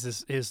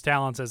showcases his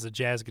talents as a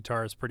jazz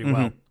guitarist pretty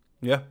well.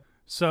 Yeah.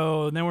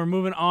 So then we're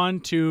moving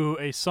on to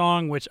a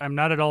song which I'm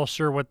not at all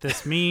sure what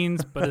this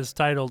means, but is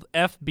titled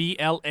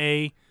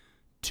FBLA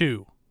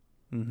 2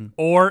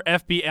 or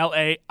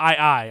FBLA II.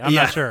 I'm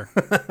not sure.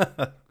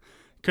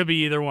 Could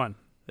be either one.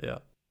 Yeah.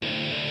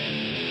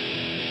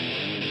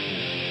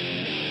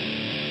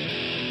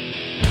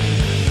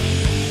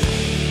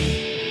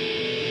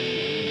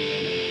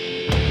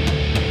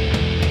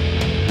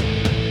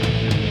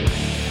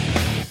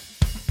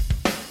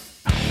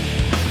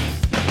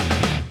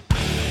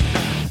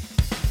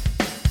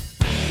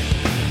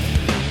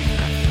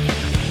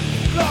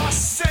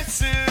 Lost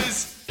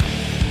senses,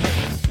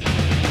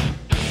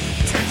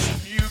 tension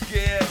you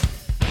get.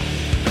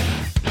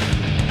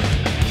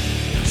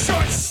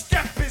 Short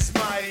step is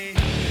mighty.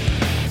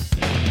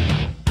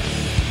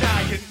 Now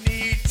your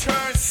knee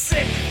turns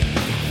sick.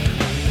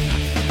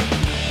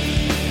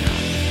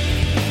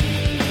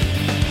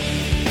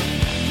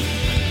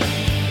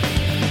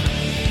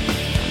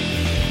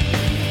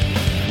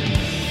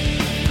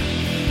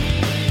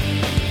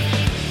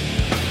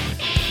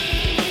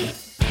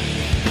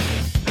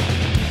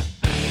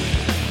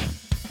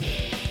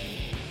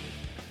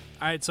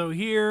 All right, so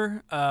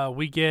here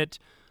we get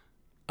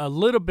a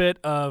little bit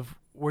of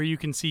where you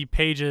can see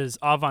Page's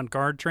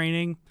avant-garde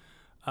training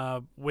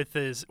with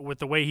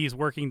the way he's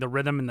working the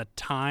rhythm and the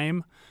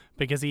time,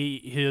 because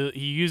he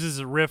uses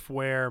a riff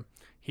where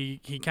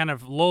he kind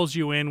of lulls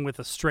you in with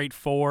a straight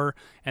 4,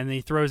 and then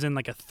he throws in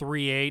like a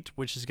 3/8,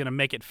 which is going to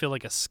make it feel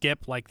like a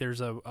skip, like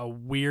there's a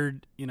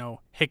weird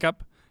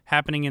hiccup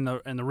happening in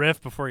the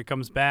riff before he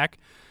comes back,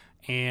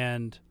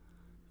 and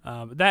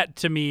that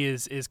to me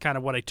is kind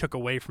of what I took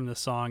away from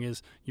this song.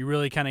 Is you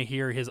really kind of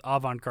hear his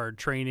avant-garde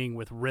training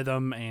with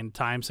rhythm and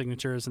time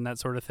signatures and that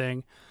sort of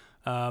thing.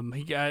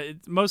 He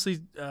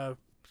mostly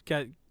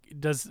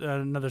does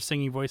another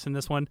singing voice in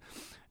this one.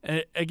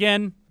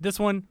 Again, this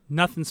one,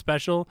 nothing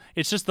special.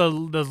 It's just the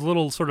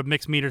little sort of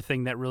mixed meter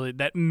thing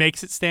that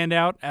makes it stand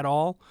out at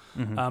all.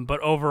 But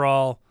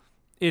overall,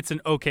 it's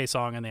an okay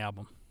song on the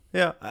album.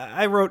 Yeah,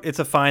 I wrote it's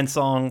a fine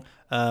song.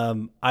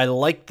 I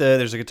like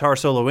there's a guitar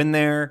solo in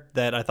there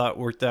that I thought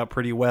worked out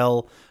pretty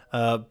well.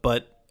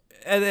 But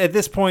at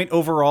this point,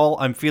 overall,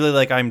 I'm feeling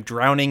like I'm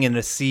drowning in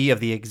a sea of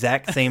the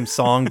exact same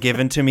song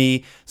given to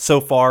me so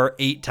far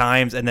 8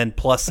 times, and then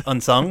plus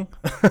unsung.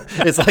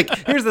 It's like,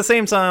 here's the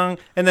same song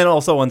and then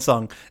also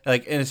unsung.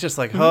 And it's just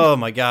like, oh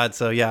my god.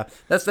 So yeah,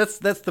 that's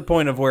the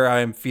point of where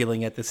I'm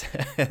feeling at this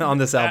on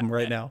this album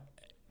right now.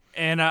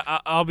 And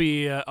I'll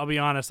be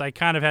honest. I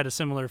kind of had a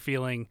similar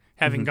feeling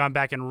having gone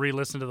back and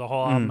re-listened to the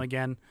whole album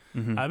again.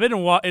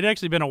 It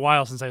actually been a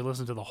while since I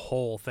listened to the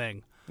whole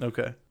thing.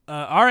 Okay.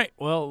 All right.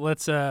 Well,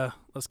 let's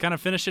kind of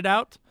finish it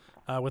out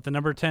with the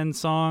number 10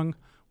 song,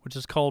 which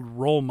is called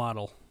 "Role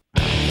Model."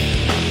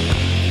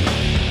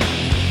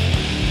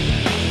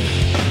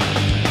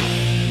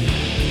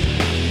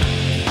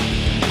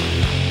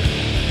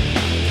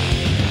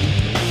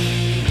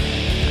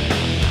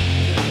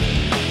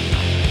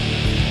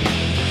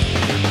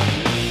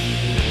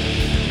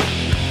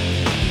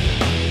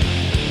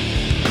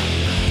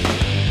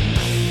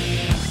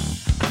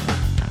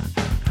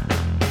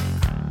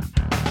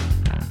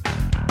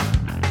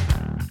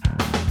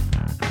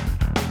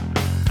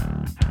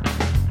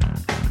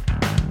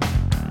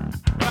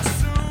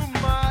 Assume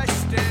my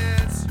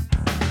stance.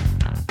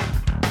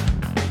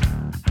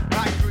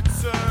 I could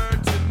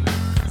certain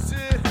lose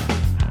it.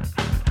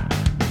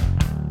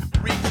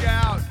 Reach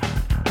out,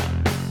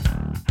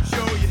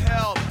 show you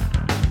help.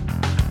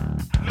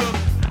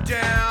 Look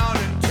down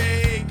and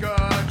take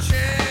a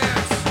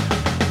chance.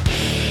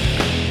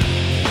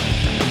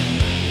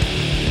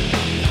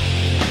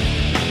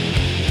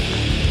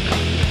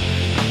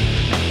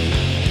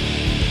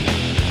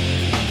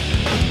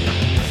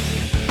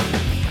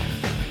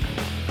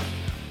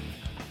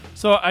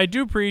 So I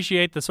do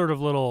appreciate the sort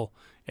of little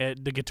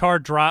the guitar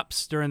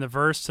drops during the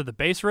verse to the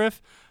bass riff.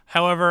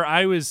 However,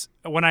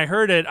 when I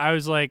heard it, I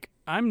was like,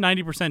 I'm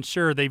 90%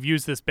 sure they've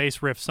used this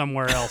bass riff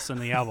somewhere else in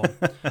the album.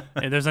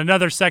 And there's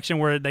another section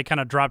where they kind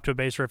of drop to a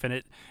bass riff,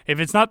 and if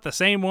it's not the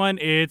same one,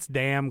 it's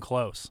damn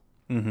close.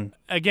 Mm-hmm.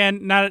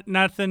 Again,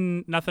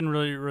 nothing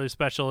really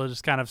special. It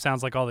just kind of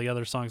sounds like all the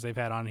other songs they've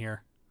had on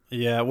here.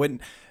 Yeah,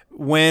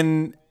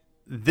 when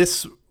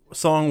this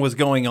song was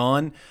going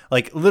on,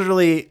 like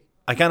literally,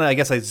 I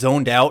guess I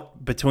zoned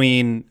out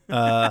between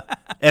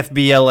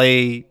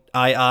FBLA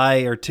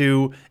II or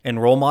 2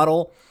 and Role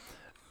Model,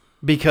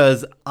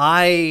 because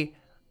I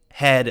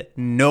had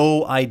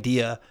no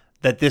idea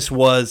that this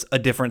was a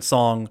different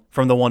song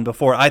from the one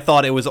before. I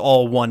thought it was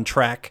all one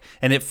track,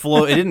 and it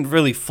didn't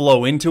really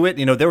flow into it.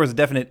 There was a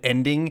definite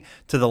ending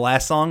to the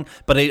last song,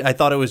 but I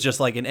thought it was just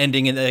like an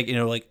ending and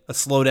like a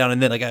slowdown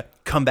and then like a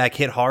comeback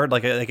hit hard,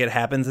 like it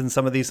happens in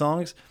some of these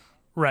songs.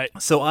 Right.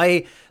 So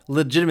I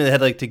legitimately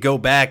had to go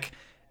back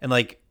and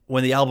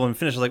when the album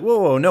finished, I was like,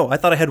 whoa, no, I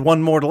thought I had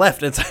one more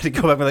left. And so I had to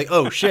go back and be like,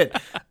 oh shit,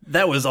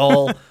 that was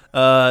all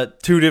those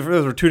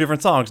were 2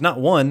 different songs, not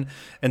one.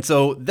 And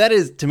so that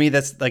is, to me,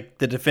 that's like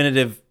the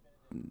definitive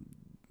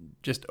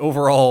just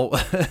overall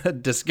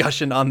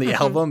discussion on the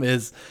album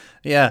is,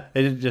 yeah,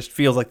 it just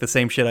feels like the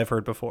same shit I've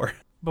heard before.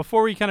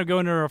 Before we kind of go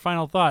into our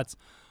final thoughts,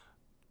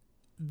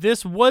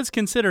 this was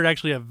considered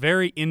actually a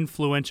very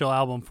influential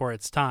album for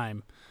its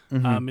time.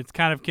 Mm-hmm. It's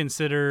kind of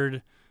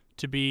considered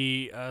to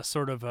be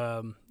sort of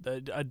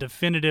a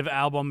definitive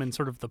album in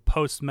sort of the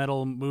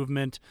post-metal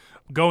movement,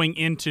 going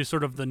into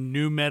sort of the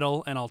new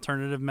metal and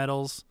alternative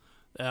metals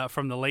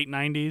from the late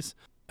 90s.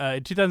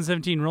 In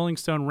 2017, Rolling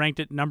Stone ranked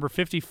it number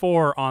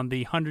 54 on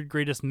the 100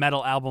 greatest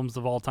metal albums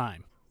of all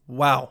time.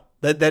 Wow.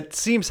 That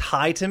seems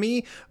high to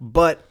me,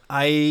 but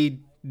I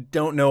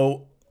don't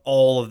know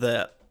all of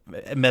the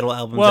metal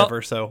albums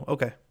ever, so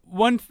okay.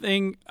 One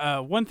thing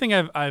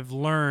I've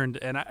learned,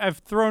 and I've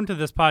thrown to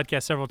this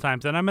podcast several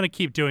times, and I'm going to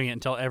keep doing it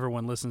until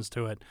everyone listens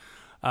to it.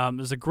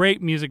 There's a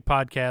great music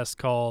podcast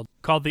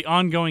called The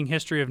Ongoing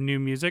History of New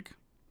Music,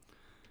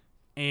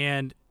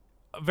 and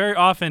very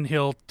often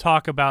he'll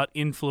talk about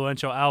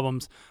influential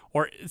albums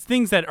or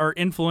things that are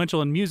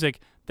influential in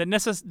music that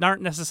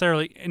aren't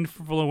necessarily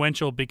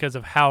influential because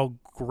of how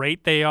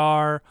great they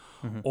are,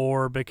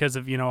 or because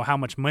of how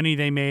much money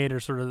they made, or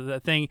sort of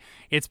the thing.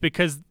 It's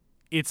because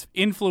it's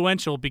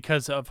influential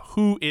because of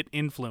who it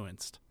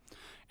influenced.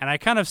 And I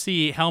kind of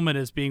see Helmet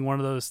as being one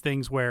of those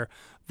things where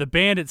the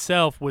band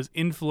itself was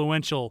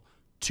influential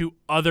to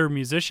other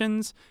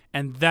musicians,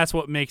 and that's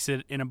what makes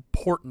it an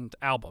important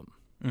album.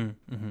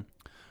 Mm-hmm.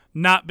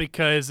 Not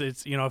because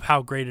it's, of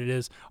how great it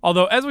is.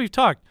 Although, as we've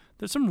talked,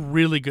 there's some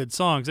really good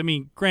songs. I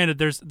mean,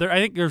 granted, I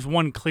think there's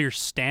one clear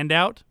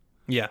standout.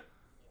 Yeah.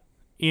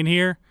 In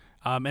here.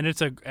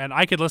 And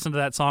I could listen to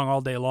that song all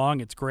day long.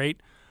 It's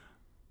great.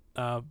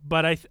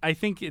 But I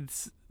think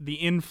it's the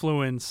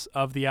influence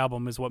of the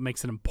album is what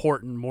makes it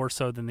important more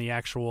so than the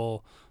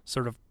actual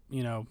sort of,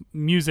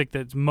 music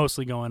that's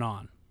mostly going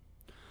on.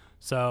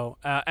 So,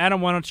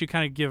 Adam, why don't you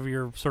kind of give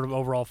your sort of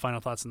overall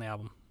final thoughts on the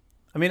album?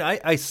 I mean,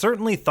 I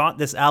certainly thought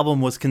this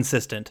album was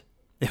consistent.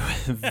 It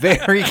was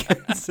very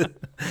consistent.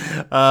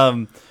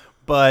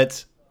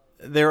 But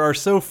there are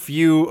so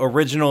few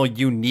original,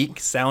 unique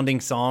sounding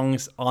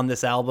songs on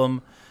this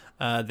album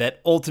that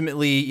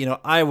ultimately,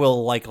 I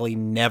will likely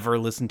never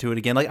listen to it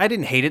again. Like, I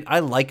didn't hate it. I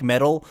like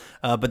metal,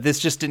 but this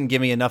just didn't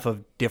give me enough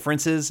of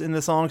differences in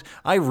the songs.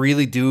 I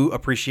really do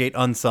appreciate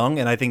Unsung,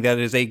 and I think that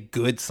is a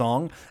good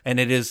song, and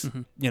it is,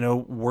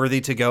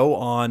 worthy to go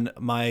on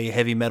my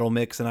heavy metal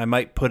mix, and I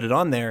might put it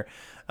on there.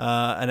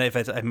 And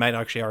I might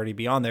actually already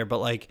be on there,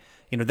 but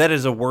that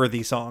is a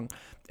worthy song.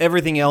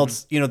 Everything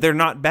else, they're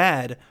not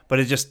bad, but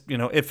it just,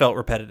 it felt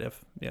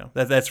repetitive.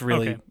 That's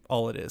really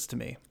all it is to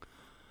me.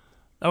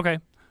 Okay.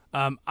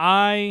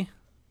 I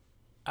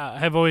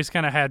have always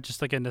kind of had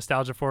just like a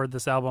nostalgia for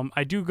this album.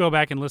 I do go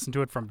back and listen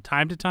to it from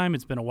time to time.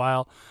 It's been a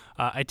while.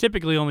 I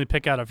typically only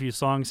pick out a few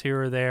songs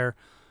here or there.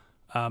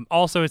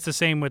 Also, it's the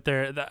same with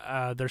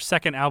their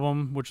second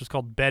album, which was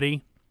called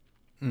Betty.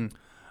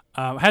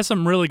 Has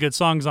some really good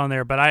songs on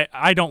there, but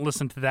I don't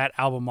listen to that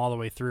album all the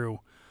way through.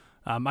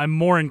 I'm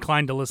more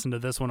inclined to listen to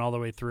this one all the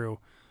way through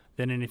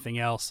than anything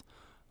else.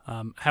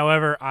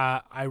 However,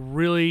 I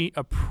really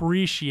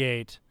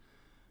appreciate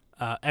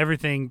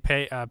everything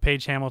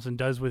Page Hamilton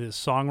does with his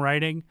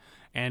songwriting.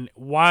 And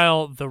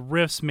while the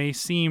riffs may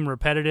seem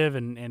repetitive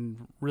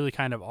and really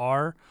kind of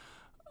are,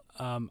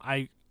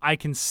 I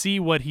can see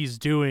what he's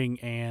doing,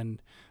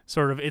 and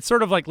it's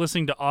sort of like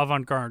listening to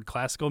avant-garde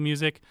classical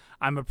music.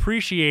 I'm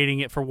appreciating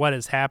it for what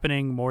is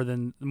happening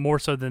more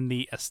so than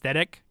the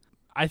aesthetic.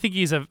 I think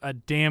he's a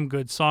damn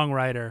good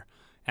songwriter,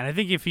 and I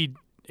think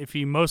if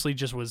he mostly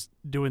just was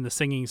doing the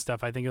singing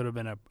stuff, I think it would have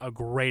been a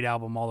great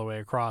album all the way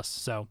across.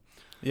 So,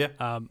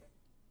 yeah.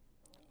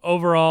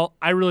 Overall,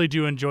 I really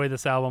do enjoy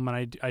this album,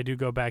 and I do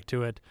go back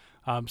to it.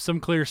 Some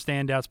clear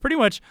standouts. Pretty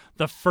much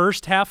the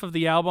first half of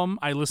the album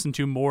I listen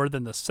to more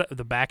than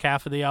the back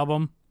half of the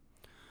album,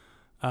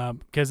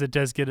 because it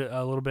does get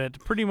a little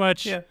bit pretty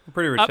much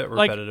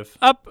repetitive.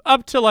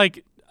 Up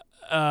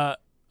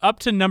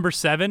to number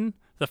 7.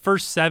 The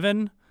first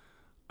 7,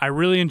 I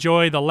really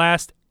enjoy. The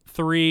last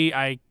 3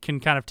 I can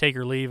kind of take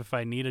or leave if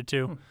I needed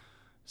to.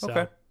 So,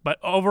 Okay. But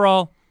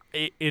overall,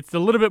 it's a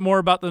little bit more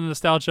about the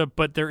nostalgia,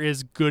 but there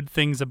is good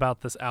things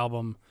about this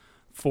album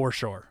for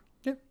sure.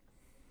 Yeah,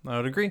 I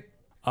would agree.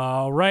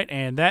 All right,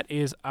 and that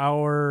is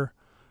our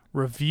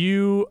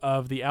review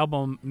of the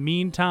album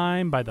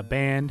Meantime by the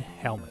band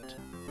Helmet.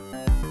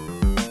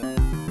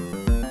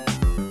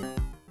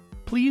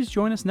 Please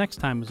join us next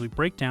time as we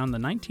break down the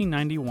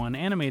 1991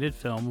 animated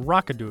film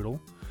Rockadoodle,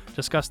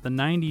 discuss the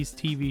 90s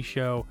TV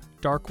show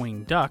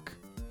Darkwing Duck,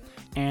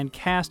 and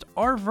cast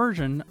our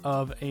version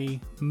of a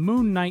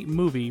Moon Knight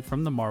movie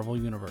from the Marvel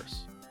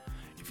Universe.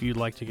 If you'd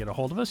like to get a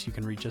hold of us, you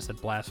can reach us at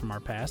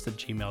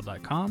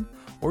blastfromourpast@gmail.com,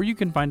 or you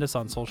can find us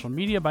on social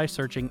media by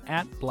searching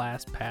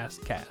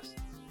 @BlastPastCast.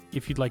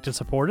 If you'd like to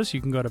support us, you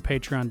can go to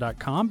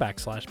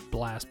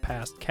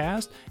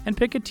patreon.com/BlastPastCast and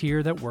pick a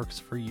tier that works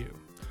for you.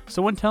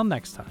 So until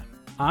next time,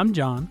 I'm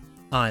John,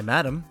 I'm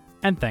Adam.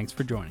 and thanks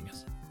for joining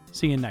us.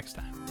 See you next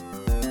time.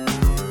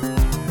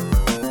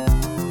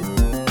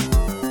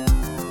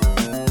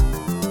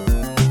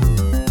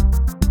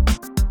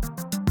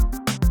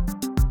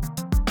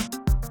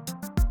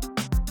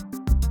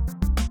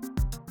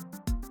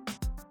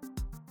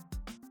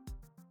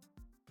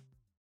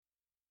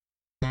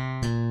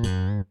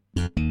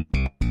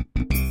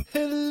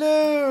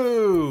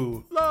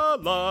 Hello. La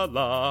la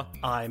la.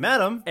 I'm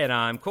Adam. And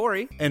I'm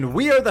Corey. And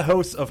we are the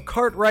hosts of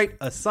Cartwright,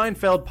 a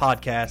Seinfeld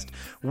podcast.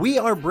 We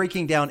are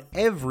breaking down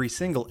every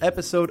single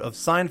episode of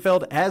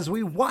Seinfeld as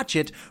we watch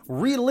it,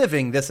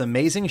 reliving this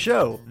amazing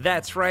show.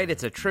 That's right,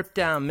 it's a trip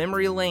down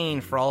memory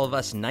lane for all of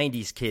us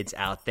 90s kids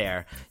out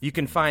there. You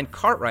can find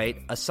Cartwright,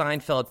 a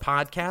Seinfeld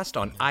podcast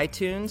on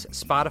iTunes,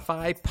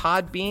 Spotify,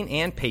 Podbean,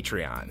 and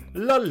Patreon.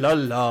 La la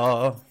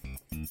la.